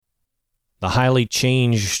The highly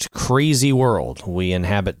changed, crazy world we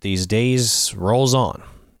inhabit these days rolls on.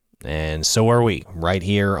 And so are we, right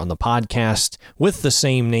here on the podcast with the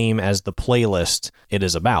same name as the playlist it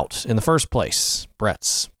is about in the first place,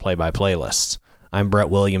 Brett's Play-by-Play List. I'm Brett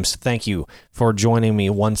Williams. Thank you for joining me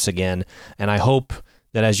once again, and I hope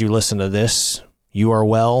that as you listen to this, you are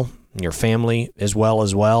well, and your family is well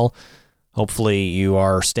as well. Hopefully you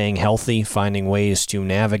are staying healthy, finding ways to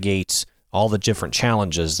navigate all the different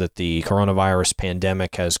challenges that the coronavirus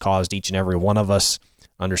pandemic has caused each and every one of us,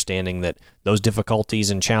 understanding that those difficulties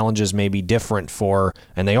and challenges may be different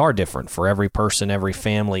and they are different for every person, every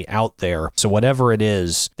family out there. So whatever it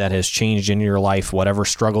is that has changed in your life, whatever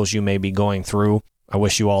struggles you may be going through, I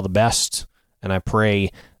wish you all the best, and I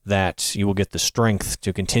pray that you will get the strength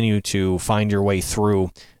to continue to find your way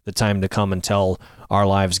through the time to come until our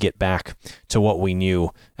lives get back to what we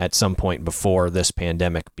knew at some point before this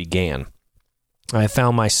pandemic began. I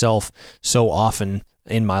found myself so often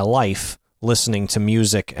in my life listening to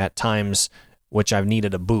music at times which I've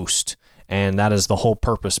needed a boost, and that is the whole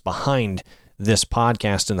purpose behind this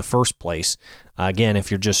podcast in the first place. Again,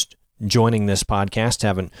 if you're just joining this podcast,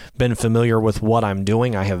 haven't been familiar with what I'm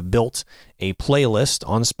doing, I have built a playlist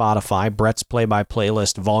on Spotify, Brett's Play-by-Play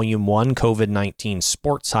List Volume 1, COVID-19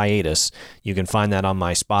 Sports Hiatus. You can find that on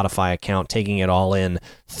my Spotify account, Taking It All In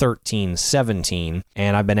 1317.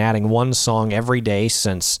 And I've been adding one song every day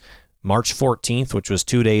since March 14th, which was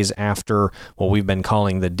 2 days after what we've been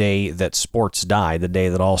calling the day that sports died, the day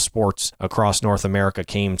that all sports across North America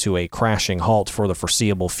came to a crashing halt for the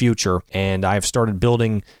foreseeable future. And I've started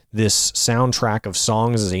building this soundtrack of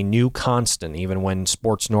songs as a new constant, even when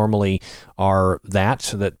sports normally are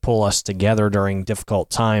that pull us together during difficult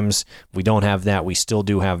times. We don't have that. We still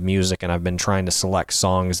do have music, and I've been trying to select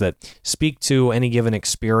songs that speak to any given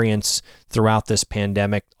experience throughout this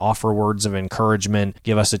pandemic, offer words of encouragement,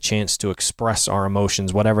 give us a chance to express our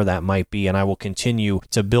emotions, whatever that might be, and I will continue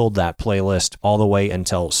to build that playlist all the way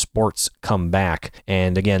until sports come back.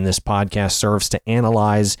 And again, this podcast serves to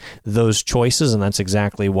analyze those choices, and that's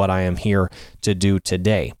exactly what I am here to do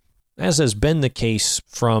today. As has been the case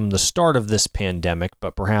from the start of this pandemic,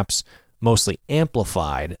 but perhaps mostly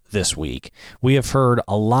amplified this week, we have heard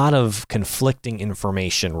a lot of conflicting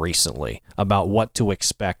information recently about what to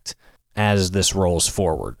expect as this rolls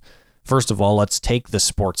forward. First of all, let's take the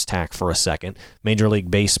sports tack for a second. Major League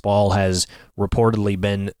Baseball has reportedly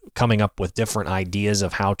been coming up with different ideas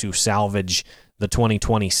of how to salvage the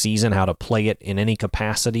 2020 season, how to play it in any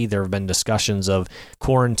capacity. There have been discussions of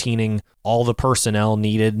quarantining all the personnel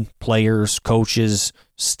needed, players, coaches,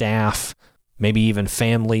 staff, maybe even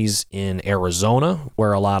families in Arizona,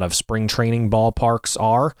 where a lot of spring training ballparks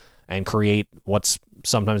are, and create what's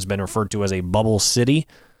sometimes been referred to as a bubble city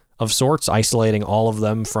of sorts, isolating all of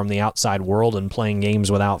them from the outside world and playing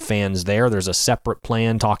games without fans there. There's a separate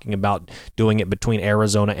plan talking about doing it between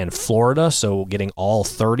Arizona and Florida, so getting all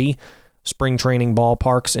 30 spring training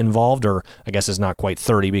ballparks involved, or I guess it's not quite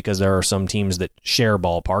 30 because there are some teams that share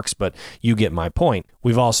ballparks, but you get my point.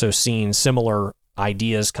 We've also seen similar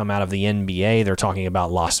ideas come out of the NBA. They're talking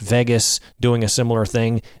about Las Vegas doing a similar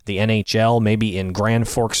thing. The NHL, maybe in Grand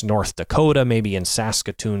Forks, North Dakota, maybe in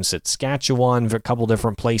Saskatoon, Saskatchewan, a couple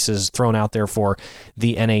different places thrown out there for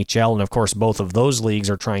the NHL. And of course, both of those leagues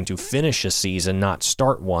are trying to finish a season, not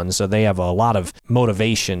start one. So they have a lot of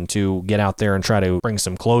motivation to get out there and try to bring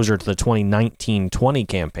some closure to the 2019-20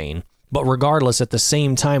 campaign. But regardless, at the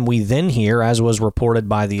same time, we then hear, as was reported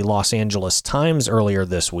by the Los Angeles Times earlier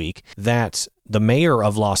this week, that the mayor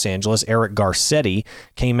of Los Angeles, Eric Garcetti,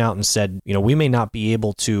 came out and said, we may not be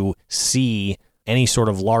able to see any sort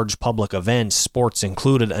of large public events, sports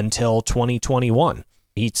included, until 2021.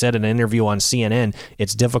 He said in an interview on CNN,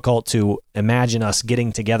 it's difficult to imagine us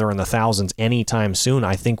getting together in the thousands anytime soon.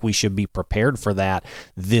 I think we should be prepared for that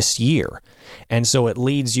this year. And so it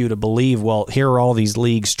leads you to believe, well, here are all these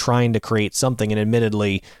leagues trying to create something. And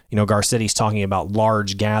admittedly, Garcetti's talking about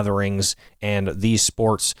large gatherings and these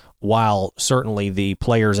sports, while certainly the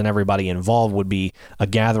players and everybody involved would be a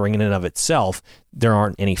gathering in and of itself, there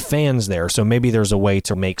aren't any fans there. So maybe there's a way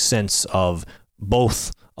to make sense of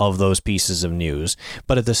both of those pieces of news.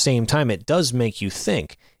 But at the same time, it does make you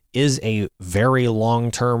think, is a very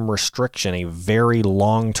long-term restriction, a very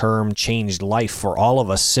long-term changed life for all of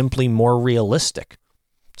us simply more realistic?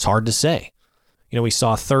 It's hard to say. We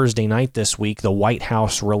saw Thursday night this week, the White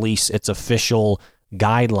House release its official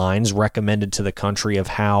guidelines recommended to the country of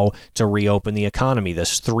how to reopen the economy,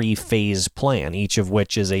 this 3-phase plan, each of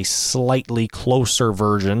which is a slightly closer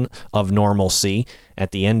version of normalcy,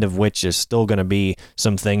 at the end of which is still going to be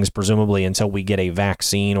some things, presumably until we get a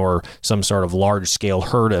vaccine or some sort of large-scale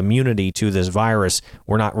herd immunity to this virus.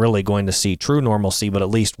 We're not really going to see true normalcy, but at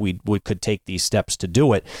least we could take these steps to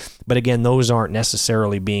do it. But again, those aren't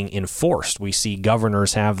necessarily being enforced. We see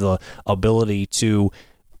governors have the ability to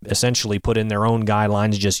essentially put in their own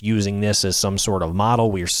guidelines, just using this as some sort of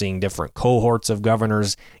model. We are seeing different cohorts of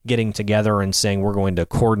governors getting together and saying we're going to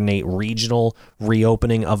coordinate regional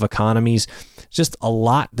reopening of economies. Just a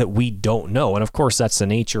lot that we don't know. And of course, that's the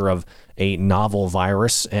nature of a novel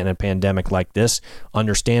virus and a pandemic like this.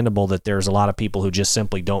 Understandable that there's a lot of people who just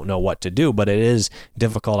simply don't know what to do, but it is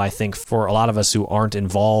difficult, I think, for a lot of us who aren't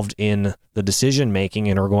involved in the decision making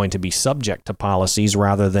and are going to be subject to policies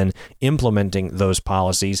rather than implementing those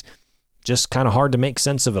policies. Just kind of hard to make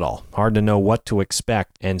sense of it all, hard to know what to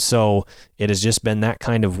expect. And so it has just been that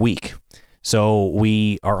kind of week. So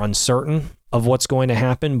we are uncertain of what's going to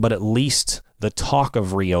happen, but at least the talk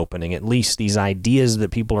of reopening, at least these ideas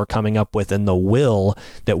that people are coming up with and the will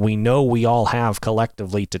that we know we all have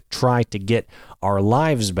collectively to try to get our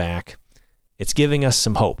lives back, it's giving us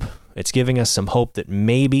some hope. It's giving us some hope that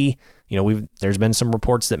maybe, there's been some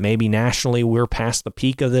reports that maybe nationally we're past the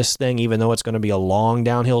peak of this thing, even though it's going to be a long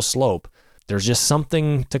downhill slope. There's just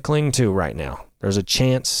something to cling to right now. There's a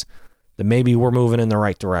chance that maybe we're moving in the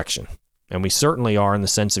right direction. And we certainly are, in the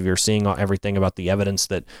sense of you're seeing everything about the evidence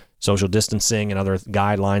that social distancing and other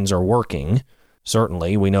guidelines are working.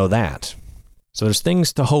 Certainly, we know that. So there's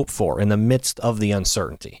things to hope for in the midst of the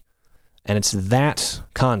uncertainty. And it's that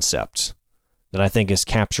concept that I think is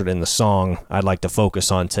captured in the song I'd like to focus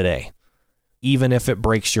on today. Even If It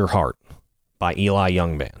Breaks Your Heart by Eli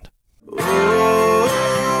Young Band.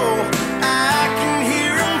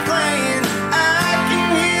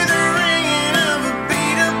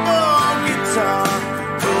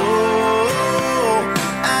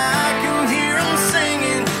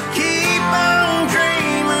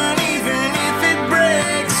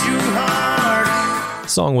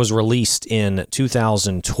 Song was released in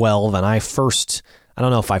 2012, and I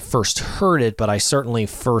don't know if I first heard it, but I certainly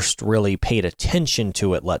first really paid attention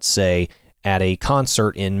to it, let's say, at a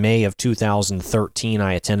concert in May of 2013.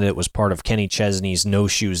 I attended. It was part of Kenny Chesney's No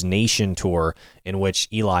Shoes Nation tour, in which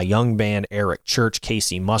Eli Young Band, Eric Church,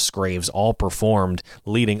 Casey Musgraves all performed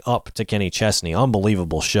leading up to Kenny Chesney.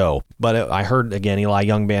 Unbelievable show. But I heard, again, Eli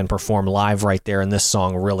Young Band perform live right there, and this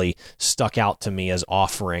song really stuck out to me as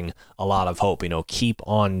offering a lot of hope. Keep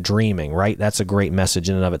on dreaming, right? That's a great message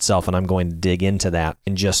in and of itself, and I'm going to dig into that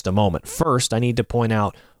in just a moment. First, I need to point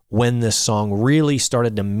out when this song really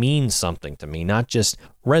started to mean something to me, not just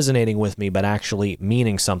resonating with me, but actually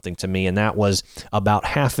meaning something to me. And that was about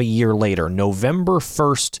half a year later, November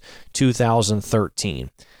 1st,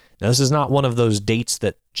 2013. Now, this is not one of those dates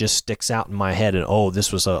that just sticks out in my head and,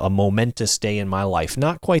 this was a momentous day in my life.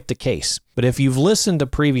 Not quite the case. But if you've listened to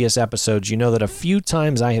previous episodes, you know that a few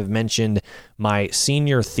times I have mentioned my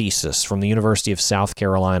senior thesis from the University of South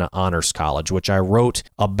Carolina Honors College, which I wrote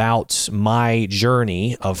about my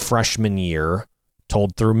journey of freshman year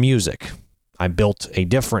told through music. I built a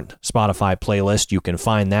different Spotify playlist. You can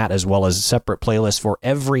find that as well as a separate playlist for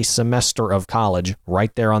every semester of college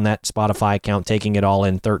right there on that Spotify account, taking it all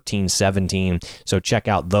in 13, 17. So check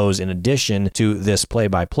out those in addition to this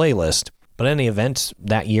play-by-play list. But in any event,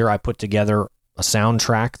 that year I put together a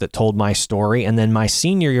soundtrack that told my story. And then my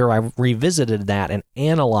senior year, I revisited that and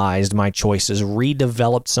analyzed my choices,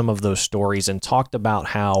 redeveloped some of those stories, and talked about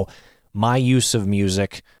how my use of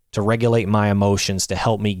music to regulate my emotions, to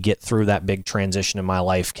help me get through that big transition in my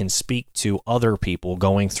life, can speak to other people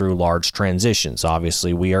going through large transitions.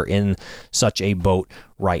 Obviously, we are in such a boat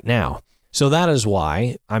right now. So that is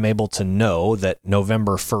why I'm able to know that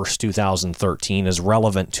November 1st, 2013 is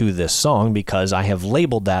relevant to this song, because I have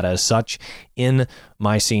labeled that as such in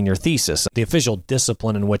my senior thesis. The official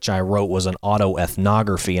discipline in which I wrote was an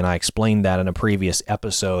autoethnography, and I explained that in a previous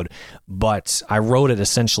episode, but I wrote it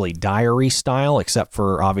essentially diary style, except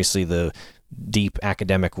for obviously the deep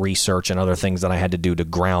academic research and other things that I had to do to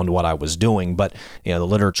ground what I was doing, but the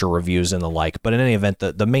literature reviews and the like. But in any event,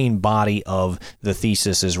 the main body of the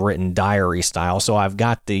thesis is written diary style. So I've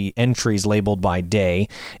got the entries labeled by day,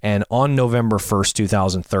 and on November 1st,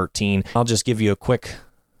 2013, I'll just give you a quick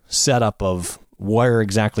setup of where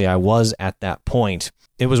exactly I was at that point.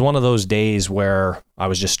 It was one of those days where I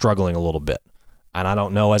was just struggling a little bit. And I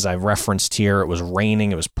don't know, as I've referenced here, it was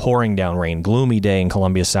raining. It was pouring down rain, gloomy day in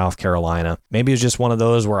Columbia, South Carolina. Maybe it was just one of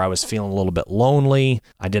those where I was feeling a little bit lonely.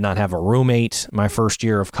 I did not have a roommate my first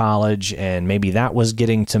year of college, and maybe that was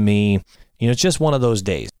getting to me. It's just one of those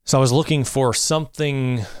days. So I was looking for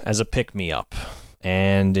something as a pick-me-up.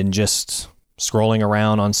 And in just scrolling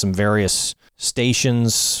around on some various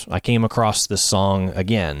stations, I came across this song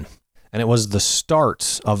again. And it was the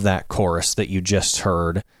start of that chorus that you just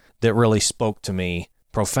heard that really spoke to me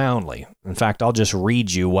profoundly. In fact, I'll just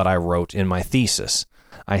read you what I wrote in my thesis.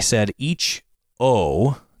 I said each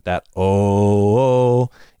O, that O,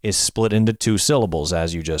 is split into 2 syllables,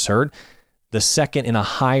 as you just heard. The second in a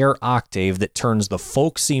higher octave that turns the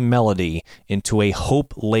folksy melody into a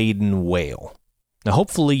hope-laden wail. Now,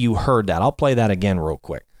 hopefully you heard that. I'll play that again real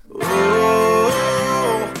quick.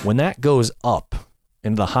 When that goes up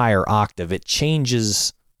into the higher octave, it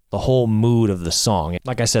changes the whole mood of the song.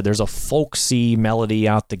 Like I said, there's a folksy melody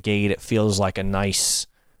out the gate. It feels like a nice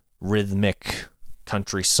rhythmic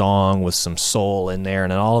country song with some soul in there.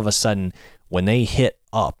 And then all of a sudden, when they hit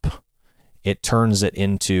up, it turns it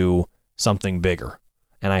into something bigger.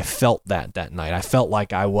 And I felt that night. I felt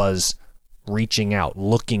like I was reaching out,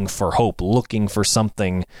 looking for hope, looking for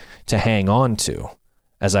something to hang on to.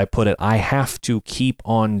 As I put it, I have to keep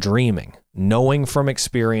on dreaming, knowing from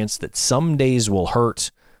experience that some days will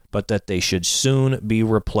hurt, but that they should soon be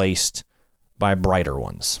replaced by brighter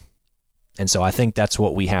ones. And so I think that's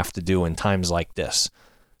what we have to do in times like this.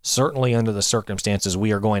 Certainly under the circumstances,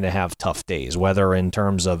 we are going to have tough days, whether in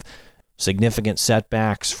terms of significant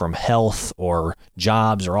setbacks from health or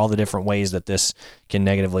jobs or all the different ways that this can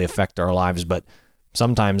negatively affect our lives. But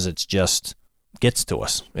sometimes it's just gets to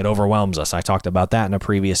us. It overwhelms us. I talked about that in a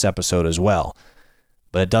previous episode as well.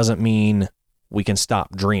 But it doesn't mean we can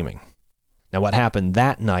stop dreaming. Now, what happened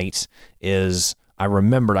that night is I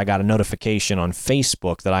remembered I got a notification on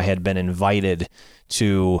Facebook that I had been invited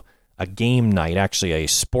to a game night, actually a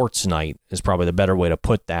sports night is probably the better way to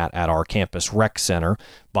put that, at our campus rec center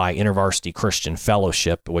by InterVarsity Christian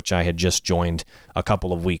Fellowship, which I had just joined a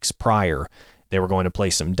couple of weeks prior. They were going to play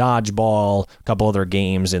some dodgeball, a couple other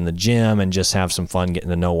games in the gym, and just have some fun getting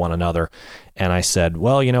to know one another. And I said,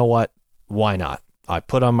 well, you know what? Why not? I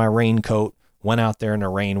put on my raincoat, went out there in the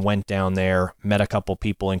rain, went down there, met a couple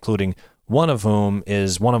people, including one of whom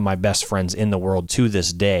is one of my best friends in the world to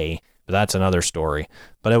this day. But that's another story.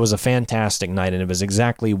 But it was a fantastic night, and it was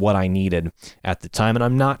exactly what I needed at the time. And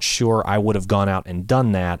I'm not sure I would have gone out and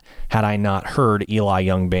done that had I not heard Eli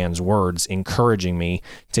Youngband's words encouraging me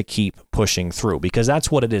to keep pushing through. Because that's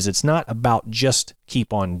what it is. It's not about just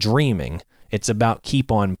keep on dreaming. It's about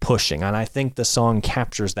keep on pushing. And I think the song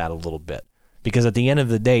captures that a little bit. Because at the end of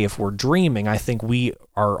the day, if we're dreaming, I think we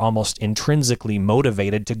are almost intrinsically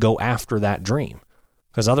motivated to go after that dream.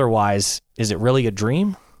 Because otherwise, is it really a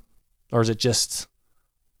dream? Or is it just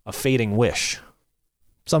a fading wish?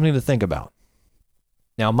 Something to think about.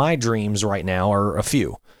 Now, my dreams right now are a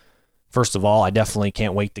few. First of all, I definitely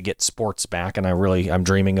can't wait to get sports back, and I'm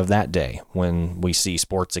dreaming of that day when we see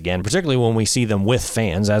sports again, particularly when we see them with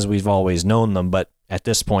fans, as we've always known them. But at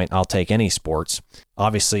this point, I'll take any sports.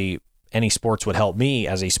 Obviously, any sports would help me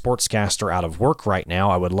as a sportscaster out of work right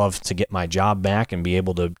now. I would love to get my job back and be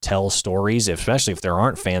able to tell stories, especially if there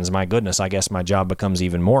aren't fans. My goodness, I guess my job becomes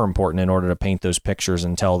even more important in order to paint those pictures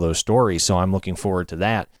and tell those stories. So I'm looking forward to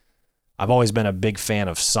that. I've always been a big fan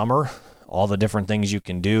of summer. All the different things you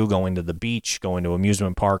can do, going to the beach, going to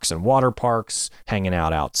amusement parks and water parks, hanging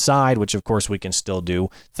out outside, which of course we can still do,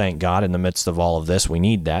 thank God, in the midst of all of this. We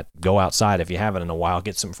need that. Go outside if you haven't in a while,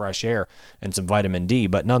 get some fresh air and some vitamin D.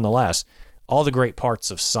 But nonetheless, all the great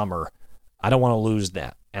parts of summer, I don't want to lose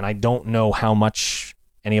that. And I don't know how much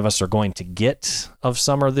any of us are going to get of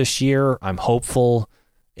summer this year. I'm hopeful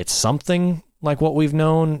it's something like what we've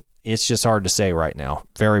known. It's just hard to say right now.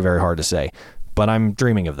 Very, very hard to say. But I'm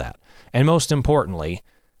dreaming of that. And most importantly,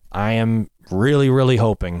 I am really, really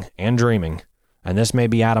hoping and dreaming, and this may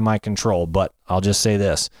be out of my control, but I'll just say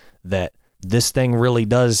this, that this thing really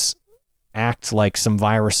does act like some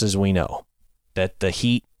viruses we know, that the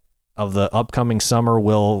heat of the upcoming summer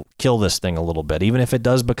will kill this thing a little bit. Even if it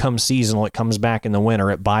does become seasonal, it comes back in the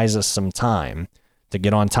winter, it buys us some time to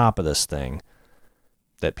get on top of this thing,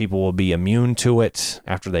 that people will be immune to it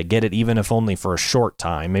after they get it, even if only for a short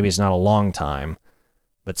time. Maybe it's not a long time,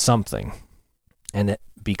 but something. And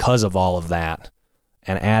because of all of that,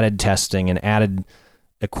 and added testing and added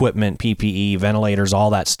equipment, PPE, ventilators,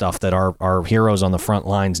 all that stuff that our heroes on the front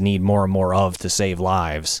lines need more and more of to save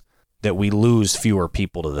lives, that we lose fewer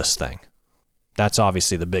people to this thing. That's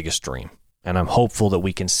obviously the biggest dream. And I'm hopeful that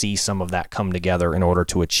we can see some of that come together in order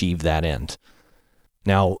to achieve that end.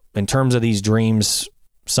 Now, in terms of these dreams,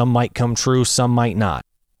 some might come true, some might not.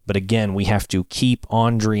 But again, we have to keep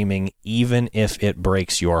on dreaming even if it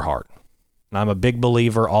breaks your heart. And I'm a big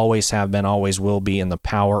believer, always have been, always will be, in the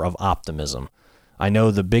power of optimism. I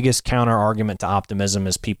know the biggest counter argument to optimism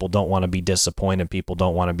is people don't want to be disappointed, people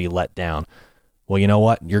don't want to be let down. Well, you know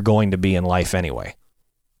what? You're going to be in life anyway.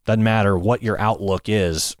 Doesn't matter what your outlook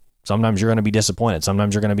is. Sometimes you're going to be disappointed,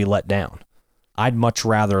 sometimes you're going to be let down. I'd much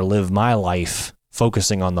rather live my life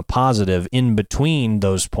focusing on the positive in between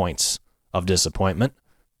those points of disappointment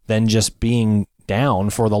than just being down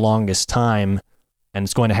for the longest time, and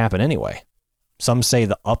it's going to happen anyway. Some say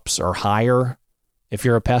the ups are higher if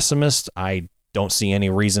you're a pessimist. I don't see any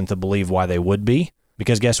reason to believe why they would be,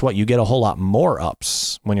 because guess what? You get a whole lot more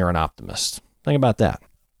ups when you're an optimist. Think about that.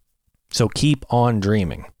 So keep on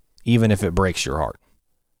dreaming, even if it breaks your heart.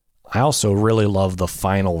 I also really love the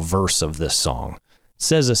final verse of this song. It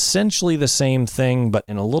says essentially the same thing, but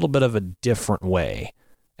in a little bit of a different way,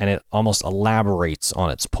 and it almost elaborates on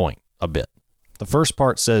its point a bit. The first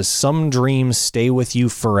part says, "Some dreams stay with you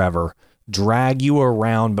forever, drag you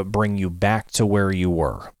around but bring you back to where you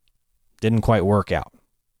were." Didn't quite work out.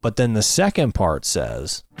 But then the second part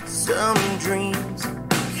says, "Some dreams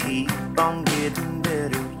keep on getting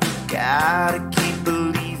better. You gotta keep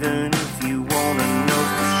believing if you wanna know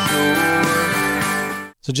for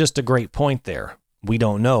sure." So just a great point there. We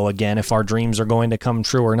don't know, again, if our dreams are going to come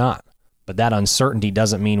true or not. But that uncertainty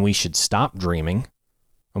doesn't mean we should stop dreaming,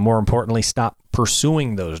 or more importantly, stop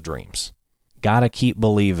pursuing those dreams. Gotta keep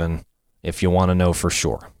believing if you want to know for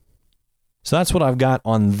sure. So that's what I've got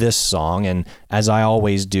on this song, and as I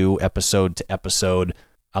always do, episode to episode,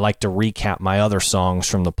 I like to recap my other songs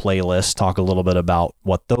from the playlist, talk a little bit about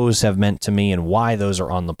what those have meant to me and why those are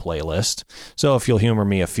on the playlist. So if you'll humor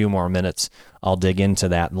me a few more minutes, I'll dig into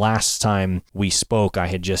that. Last time we spoke, I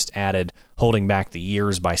had just added Holding Back the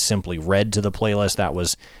Years by Simply Red to the playlist. That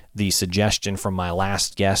was the suggestion from my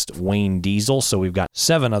last guest, Wayne Diesel. So we've got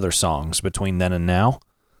 7 other songs between then and now.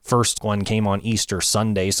 First one came on Easter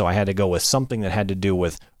Sunday, so I had to go with something that had to do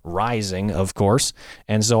with rising, of course.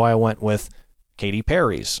 And so I went with Katy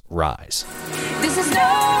Perry's Rise. This is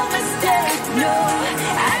no mistake, no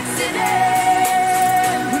accident.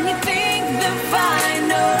 When you think the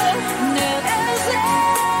final never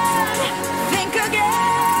end, think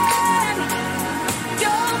again.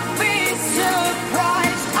 Don't be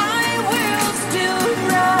surprised, I will still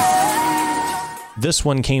rise. This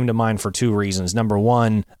one came to mind for 2 reasons. Number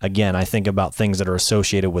one, again, I think about things that are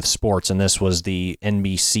associated with sports, and this was the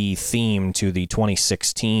NBC theme to the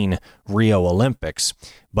 2016 Rio Olympics.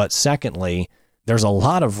 But secondly, there's a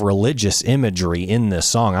lot of religious imagery in this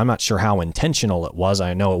song. I'm not sure how intentional it was.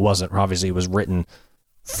 I know it wasn't, obviously it was written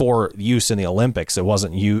for use in the Olympics. It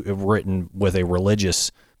wasn't written with a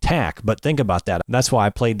religious tack, but think about that. That's why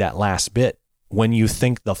I played that last bit. When you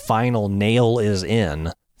think the final nail is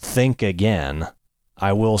in, think again.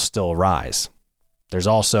 I will still rise. There's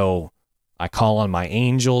also, I call on my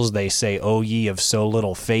angels. They say, "O ye of so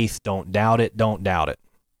little faith, don't doubt it, don't doubt it."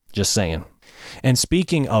 Just saying. And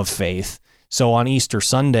speaking of faith, so on Easter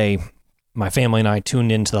Sunday, my family and I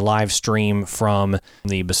tuned into the live stream from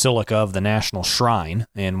the Basilica of the National Shrine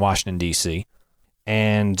in Washington, D.C.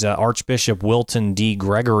 And Archbishop Wilton D.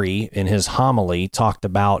 Gregory, in his homily, talked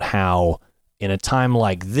about how in a time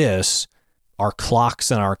like this, our clocks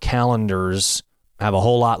and our calendars have a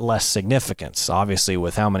whole lot less significance, obviously,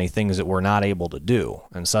 with how many things that we're not able to do.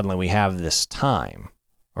 And suddenly we have this time,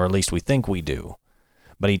 or at least we think we do.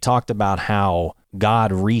 But he talked about how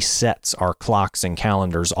God resets our clocks and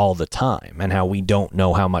calendars all the time, and how we don't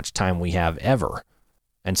know how much time we have ever.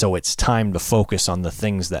 And so it's time to focus on the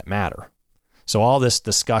things that matter. So all this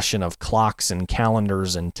discussion of clocks and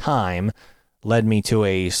calendars and time led me to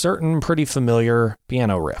a certain pretty familiar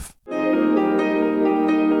piano riff.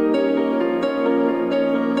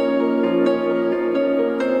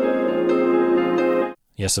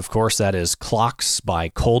 Yes, of course, that is Clocks by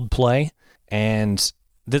Coldplay, and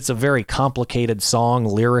it's a very complicated song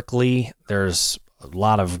lyrically. There's a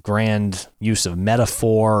lot of grand use of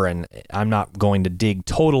metaphor, and I'm not going to dig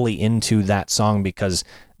totally into that song because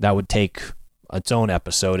that would take its own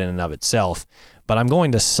episode in and of itself, but I'm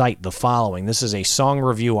going to cite the following. This is a song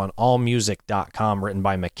review on allmusic.com written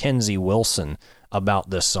by Mackenzie Wilson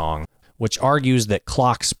about this song, which argues that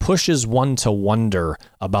Clocks pushes one to wonder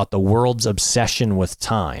about the world's obsession with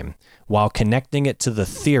time, while connecting it to the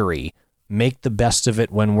theory, make the best of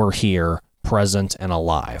it when we're here, present and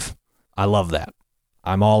alive. I love that.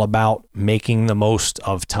 I'm all about making the most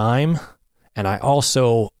of time, and I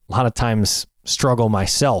also, a lot of times, struggle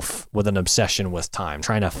myself with an obsession with time,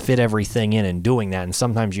 trying to fit everything in and doing that. And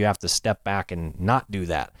sometimes you have to step back and not do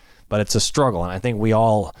that. But it's a struggle. And I think we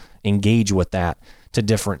all engage with that to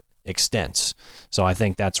different extents. So I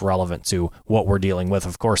think that's relevant to what we're dealing with.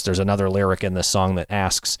 Of course, there's another lyric in this song that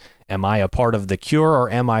asks, am I a part of the cure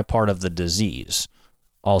or am I part of the disease?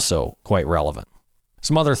 Also quite relevant.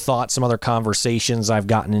 Some other thoughts, some other conversations I've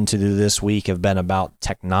gotten into this week have been about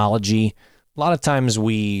technology. A lot of times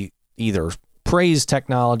we either praise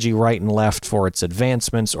technology right and left for its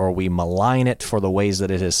advancements, or we malign it for the ways that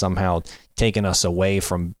it has somehow taken us away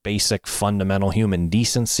from basic fundamental human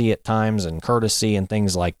decency at times and courtesy and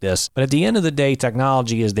things like this. But at the end of the day,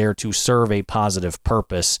 technology is there to serve a positive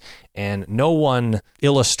purpose, and no one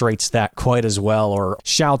illustrates that quite as well or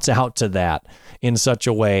shouts out to that in such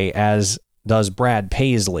a way as does Brad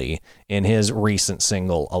Paisley in his recent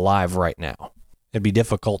single, Alive Right Now. It'd be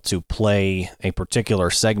difficult to play a particular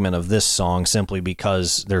segment of this song simply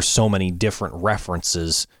because there's so many different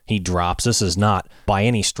references he drops. This is not by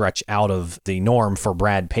any stretch out of the norm for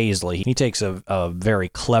Brad Paisley. He takes a very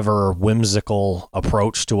clever, whimsical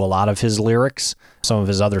approach to a lot of his lyrics. Some of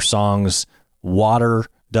his other songs, Water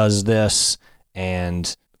does this,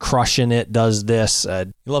 and Crushing It does this. He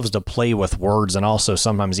loves to play with words and also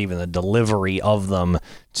sometimes even the delivery of them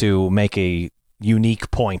to make a unique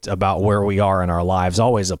point about where we are in our lives,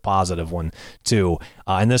 always a positive one too.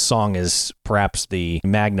 And this song is perhaps the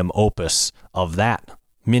magnum opus of that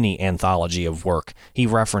mini anthology of work. He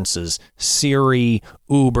references Siri,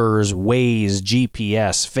 Ubers, Waze,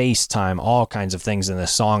 GPS, FaceTime, all kinds of things in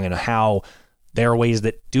this song, and how there are ways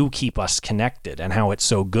that do keep us connected and how it's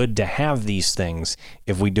so good to have these things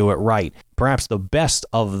if we do it right. Perhaps the best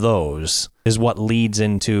of those is what leads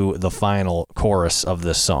into the final chorus of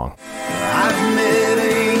this song. I've met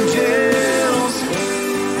angels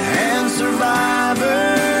and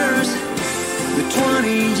survivors, but 20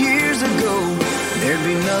 years ago there'd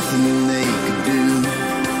be nothing they could do.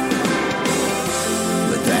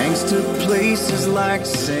 But thanks to places like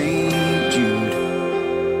St. Jude,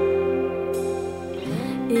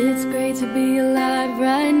 it's great to be alive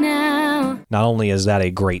right now. Not only is that a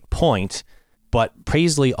great point, but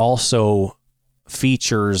Paisley also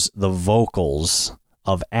features the vocals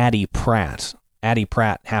of Addie Pratt. Addie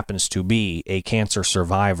Pratt happens to be a cancer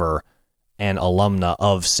survivor and alumna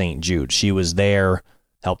of St. Jude. She was there,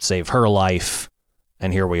 helped save her life,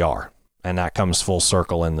 and here we are. And that comes full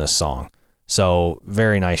circle in this song. So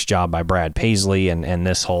very nice job by Brad Paisley and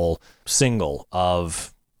this whole single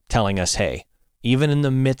of telling us, hey, even in the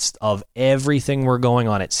midst of everything we're going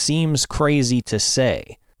on, it seems crazy to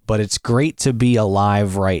say, but it's great to be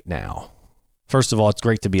alive right now. First of all, it's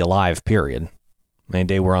great to be alive, period. Any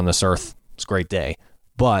day we're on this earth, it's a great day.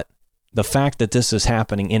 But the fact that this is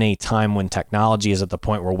happening in a time when technology is at the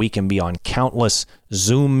point where we can be on countless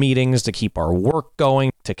Zoom meetings to keep our work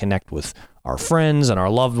going, to connect with our friends and our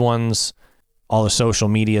loved ones, all the social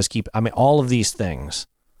medias all of these things.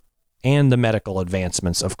 And the medical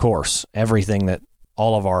advancements, of course, everything that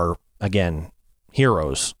all of our, again,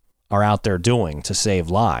 heroes are out there doing to save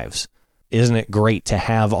lives. Isn't it great to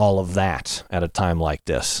have all of that at a time like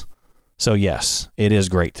this? So yes, it is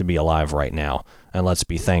great to be alive right now, and let's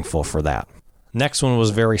be thankful for that. Next one was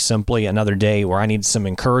very simply another day where I needed some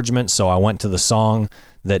encouragement, so I went to the song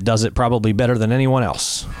that does it probably better than anyone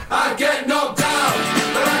else. I get knocked down,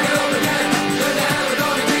 but I get up again. You're never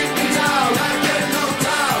gonna keep me down. I get knocked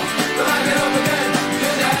down, but I get up again.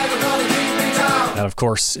 You're never gonna keep me down. That, of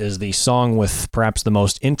course, is the song with perhaps the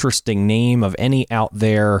most interesting name of any out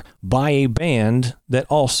there by a band that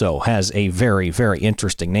also has a very, very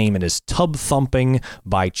interesting name. It is Tub Thumping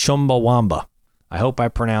by Chumbawamba. I hope I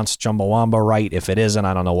pronounced Chumbawamba right. If it isn't,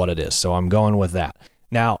 I don't know what it is, so I'm going with that.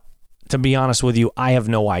 Now, to be honest with you, I have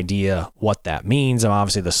no idea what that means. And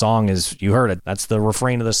obviously, the song is, you heard it, that's the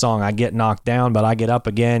refrain of the song. I get knocked down, but I get up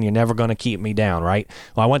again. You're never going to keep me down, right?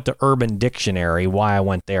 Well, I went to Urban Dictionary. Why I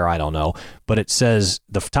went there, I don't know. But it says,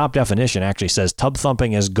 the top definition actually says, tub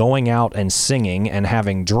thumping is going out and singing and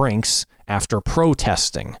having drinks after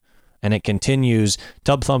protesting. And it continues,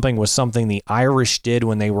 tub thumping was something the Irish did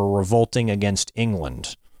when they were revolting against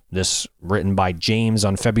England. This written by James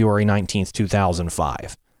on February 19th,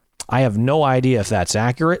 2005. I have no idea if that's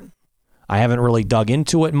accurate. I haven't really dug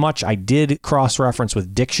into it much. I did cross-reference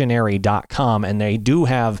with dictionary.com, and they do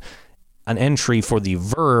have an entry for the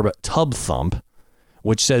verb tub thump,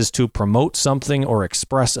 which says to promote something or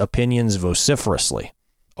express opinions vociferously.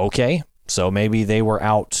 Okay, so maybe they were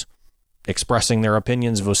out expressing their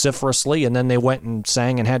opinions vociferously, and then they went and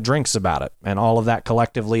sang and had drinks about it, and all of that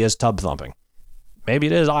collectively is tub thumping. Maybe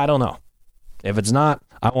it is, I don't know. If it's not,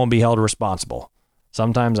 I won't be held responsible.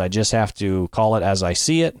 Sometimes I just have to call it as I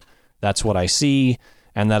see it. That's what I see,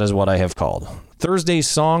 and that is what I have called. Thursday's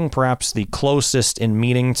song, perhaps the closest in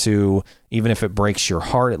meaning to, even if it breaks your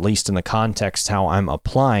heart, at least in the context how I'm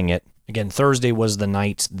applying it. Again, Thursday was the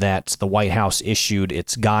night that the White House issued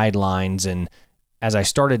its guidelines, and as I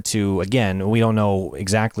started to, again, we don't know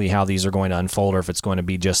exactly how these are going to unfold or if it's going to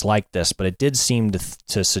be just like this, but it did seem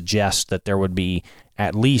to suggest that there would be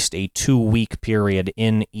at least a 2-week period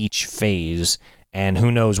in each phase. And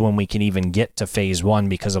who knows when we can even get to phase 1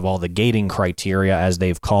 because of all the gating criteria, as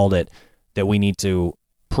they've called it, that we need to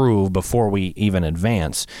prove before we even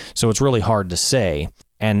advance. So it's really hard to say.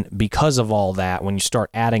 And because of all that, when you start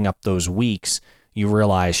adding up those weeks, you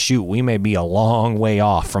realize, shoot, we may be a long way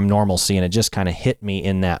off from normalcy. And it just kind of hit me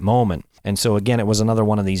in that moment. And so again, it was another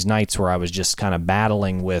one of these nights where I was just kind of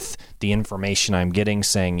battling with the information I'm getting,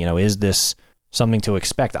 saying, is this something to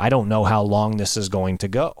expect? I don't know how long this is going to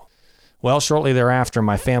go. Well, shortly thereafter,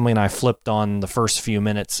 my family and I flipped on the first few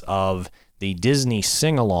minutes of the Disney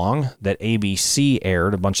sing-along that ABC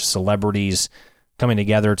aired, a bunch of celebrities coming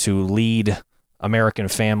together to lead American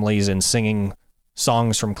families in singing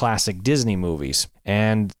songs from classic Disney movies.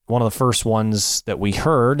 And one of the first ones that we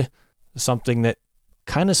heard, something that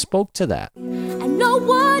kind of spoke to that. And no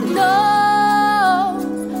one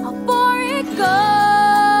knows how far it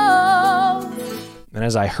goes. And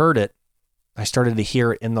as I heard it, I started to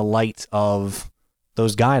hear it in the light of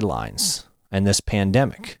those guidelines and this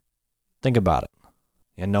pandemic. Think about it.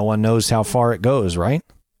 And no one knows how far it goes, right?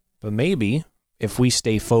 But maybe if we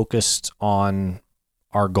stay focused on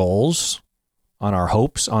our goals, on our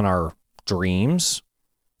hopes, on our dreams,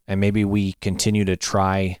 and maybe we continue to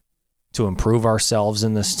try to improve ourselves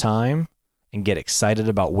in this time and get excited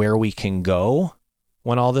about where we can go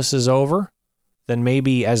when all this is over, then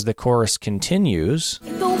maybe as the chorus continues,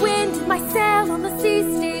 If the wind, my sail on the sea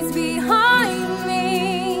stays behind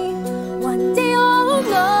me, one day I'll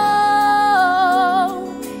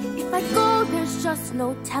know. If I go, there's just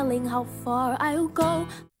no telling how far I'll go.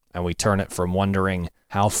 and we turn it from wondering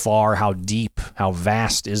how far, how deep, how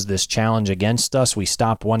vast is this challenge against us, we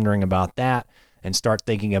stop wondering about that and start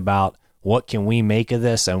thinking about what can we make of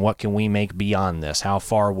this and what can we make beyond this? How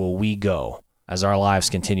far will we go as our lives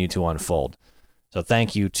continue to unfold? So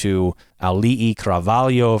thank you to Ali'i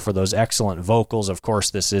Cravalho for those excellent vocals. Of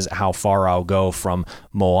course, this is How Far I'll Go from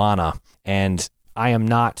Moana. And I am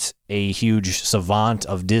not a huge savant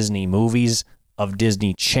of Disney movies. Of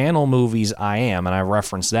Disney Channel movies, I am, and I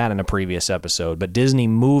referenced that in a previous episode. But Disney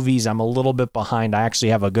movies, I'm a little bit behind. I actually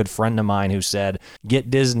have a good friend of mine who said, get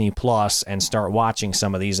Disney Plus and start watching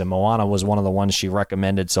some of these, and Moana was one of the ones she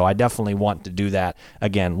recommended, so I definitely want to do that.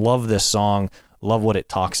 Again, love this song, love what it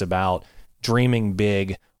talks about, dreaming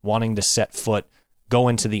big, wanting to set foot, go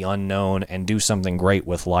into the unknown, and do something great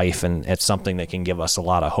with life, and it's something that can give us a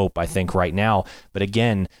lot of hope, I think, right now. But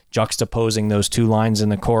again, juxtaposing those two lines in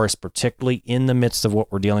the chorus, particularly in the midst of what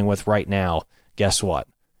we're dealing with right now, guess what?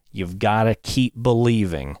 You've got to keep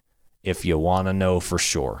believing if you want to know for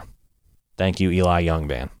sure. Thank you, Eli Young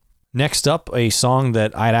Band. Next up, a song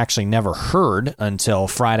that I'd actually never heard until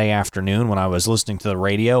Friday afternoon when I was listening to the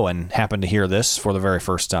radio and happened to hear this for the very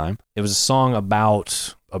first time. It was a song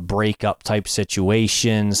about a breakup type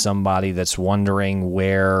situation, somebody that's wondering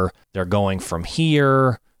where they're going from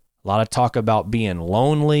here. A lot of talk about being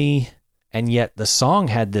lonely. And yet the song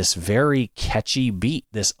had this very catchy beat,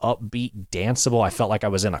 this upbeat, danceable. I felt like I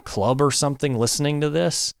was in a club or something listening to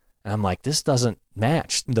this. And I'm like, this doesn't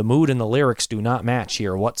match. The mood and the lyrics do not match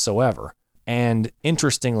here whatsoever. And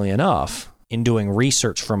interestingly enough, in doing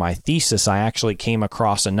research for my thesis, I actually came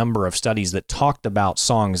across a number of studies that talked about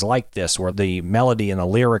songs like this, where the melody and the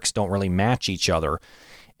lyrics don't really match each other.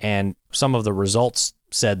 And some of the results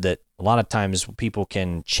said that a lot of times people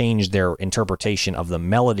can change their interpretation of the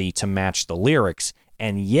melody to match the lyrics,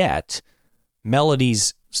 and yet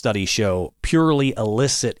melodies, studies show, purely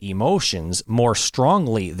elicit emotions more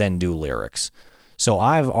strongly than do lyrics. So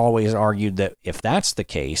I've always argued that if that's the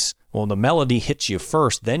case, well, the melody hits you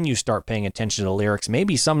first, then you start paying attention to the lyrics.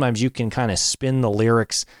 Maybe sometimes you can kind of spin the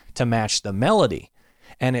lyrics to match the melody.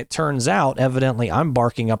 And it turns out, evidently, I'm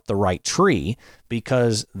barking up the right tree,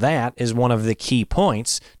 because that is one of the key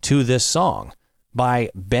points to this song by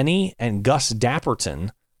Benny and Gus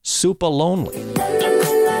Dapperton, Super Lonely.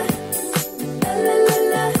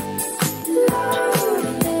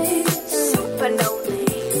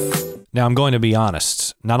 Now, I'm going to be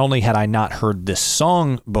honest. Not only had I not heard this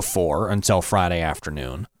song before until Friday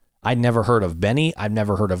afternoon, I'd never heard of Benny. I've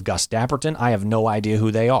never heard of Gus Dapperton. I have no idea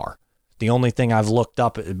who they are. The only thing I've looked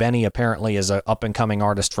up, Benny apparently is an up-and-coming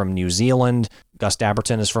artist from New Zealand. Gus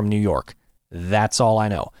Dapperton is from New York. That's all I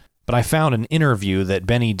know. But I found an interview that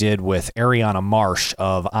Benny did with Ariana Marsh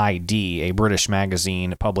of ID, a British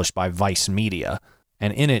magazine published by Vice Media.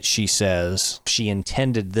 And in it, she says she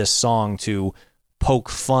intended this song to poke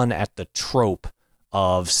fun at the trope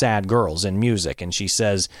of sad girls in music. And she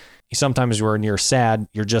says, sometimes when you're sad,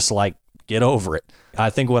 you're just like, get over it. I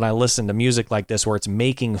think when I listen to music like this, where it's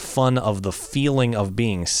making fun of the feeling of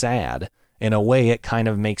being sad, in a way, it kind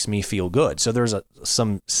of makes me feel good. So there's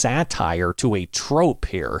some satire to a trope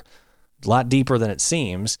here, a lot deeper than it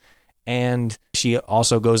seems. And she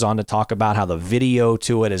also goes on to talk about how the video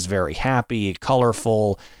to it is very happy,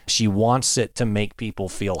 colorful. She wants it to make people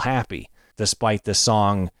feel happy. Despite the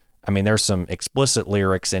song, I mean, there's some explicit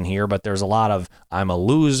lyrics in here, but there's a lot of, I'm a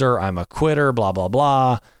loser, I'm a quitter, blah, blah,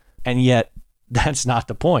 blah. And yet, that's not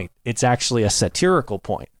the point. It's actually a satirical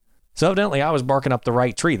point. So evidently, I was barking up the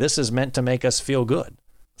right tree. This is meant to make us feel good.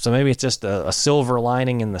 So maybe it's just a silver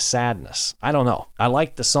lining in the sadness. I don't know. I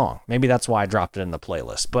like the song. Maybe that's why I dropped it in the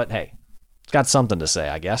playlist. But hey, it's got something to say,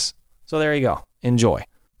 I guess. So there you go. Enjoy.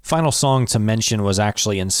 Final song to mention was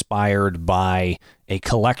actually inspired by a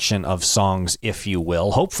collection of songs, if you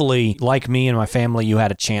will. Hopefully, like me and my family, you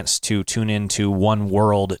had a chance to tune into One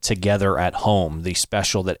World Together at Home, the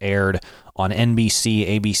special that aired on NBC,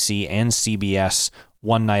 ABC, and CBS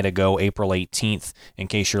one night ago, April 18th, in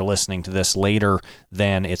case you're listening to this later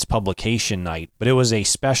than its publication night. But it was a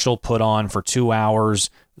special put on for 2 hours,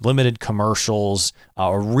 limited commercials,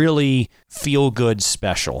 a really feel-good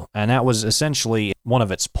special. And that was essentially one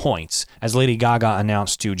of its points. As Lady Gaga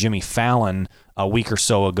announced to Jimmy Fallon a week or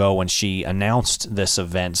so ago when she announced this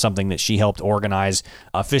event, something that she helped organize,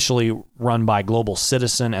 officially run by Global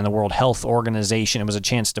Citizen and the World Health Organization. It was a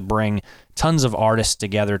chance to bring tons of artists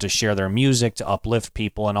together to share their music, to uplift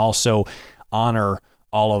people, and also honor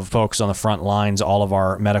all of folks on the front lines, all of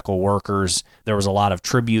our medical workers. There was a lot of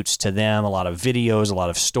tributes to them, a lot of videos, a lot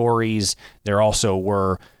of stories. There also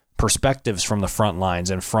were perspectives from the front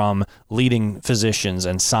lines and from leading physicians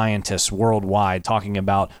and scientists worldwide talking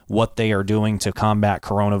about what they are doing to combat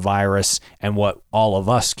coronavirus and what all of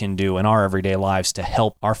us can do in our everyday lives to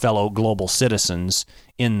help our fellow global citizens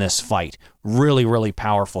in this fight. Really, really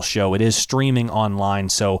powerful show. It is streaming online,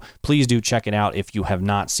 so please do check it out if you have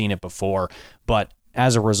not seen it before. But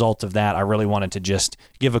as a result of that, I really wanted to just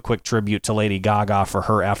give a quick tribute to Lady Gaga for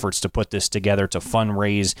her efforts to put this together, to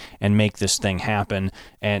fundraise and make this thing happen.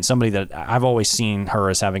 And somebody that I've always seen her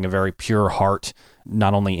as having a very pure heart,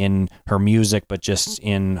 not only in her music, but just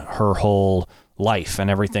in her whole life and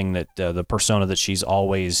everything that the persona that she's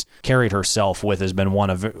always carried herself with has been one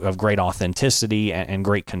of great authenticity and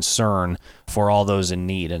great concern for all those in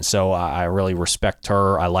need. And so I really respect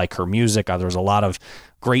her. I like her music. There's a lot of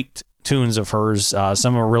great tunes of hers.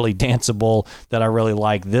 Some are really danceable that I really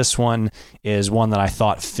like. This one is one that I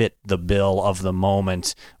thought fit the bill of the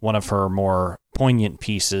moment, one of her more poignant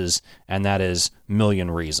pieces, and that is Million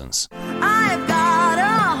Reasons. I've got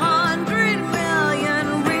 100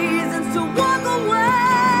 million reasons to walk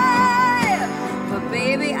away, but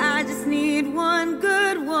baby, I just need one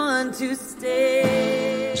good one to stay.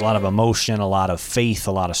 There's a lot of emotion, a lot of faith,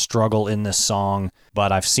 a lot of struggle in this song.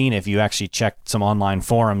 But I've seen, if you actually check some online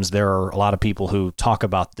forums, there are a lot of people who talk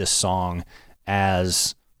about this song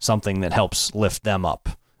as something that helps lift them up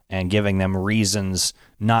and giving them reasons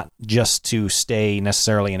not just to stay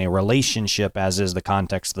necessarily in a relationship, as is the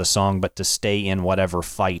context of the song, but to stay in whatever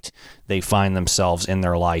fight they find themselves in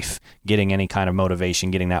their life. Getting any kind of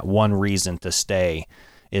motivation, getting that one reason to stay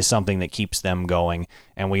is something that keeps them going.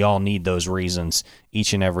 And we all need those reasons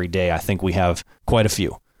each and every day. I think we have quite a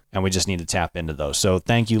few, and we just need to tap into those. So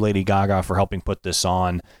thank you, Lady Gaga, for helping put this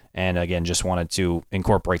on. And again, just wanted to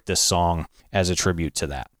incorporate this song as a tribute to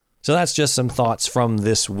that. So that's just some thoughts from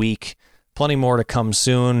this week. Plenty more to come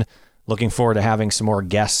soon. Looking forward to having some more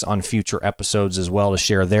guests on future episodes as well to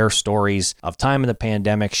share their stories of time in the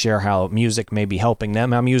pandemic, share how music may be helping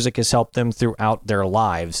them, how music has helped them throughout their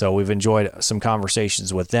lives. So we've enjoyed some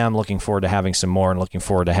conversations with them. Looking forward to having some more and looking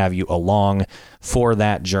forward to have you along for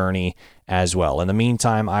that journey as well. In the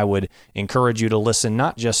meantime, I would encourage you to listen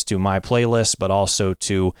not just to my playlist, but also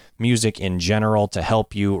to music in general to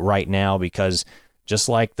help you right now, because just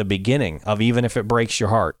like the beginning of Even If It Breaks Your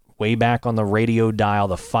Heart, way back on the radio dial,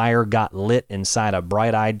 the fire got lit inside a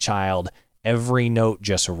bright-eyed child. Every note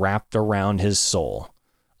just wrapped around his soul.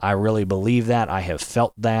 I really believe that. I have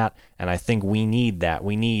felt that, and I think we need that.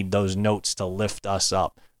 We need those notes to lift us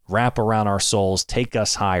up, wrap around our souls, take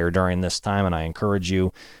us higher during this time, and I encourage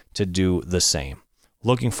you to do the same.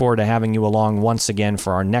 Looking forward to having you along once again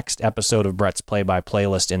for our next episode of Brett's Play-by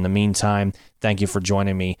Playlist. In the meantime, thank you for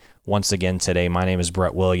joining me once again today. My name is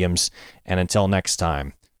Brett Williams, and until next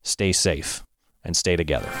time, stay safe. and stay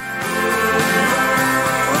together.